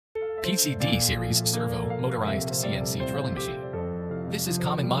PCD series servo motorized CNC drilling machine. This is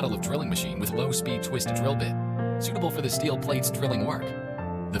common model of drilling machine with low-speed twist drill bit, suitable for the steel plates drilling work.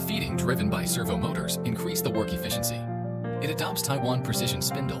 The feeding driven by servo motors increase the work efficiency. It adopts Taiwan precision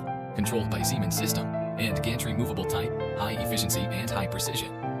spindle, controlled by Siemens system, and gantry movable type, high efficiency and high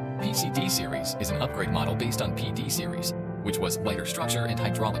precision. PCD series is an upgrade model based on PD series, which was lighter structure and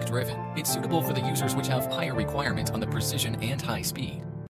hydraulic driven. It's suitable for the users which have higher requirements on the precision and high speed.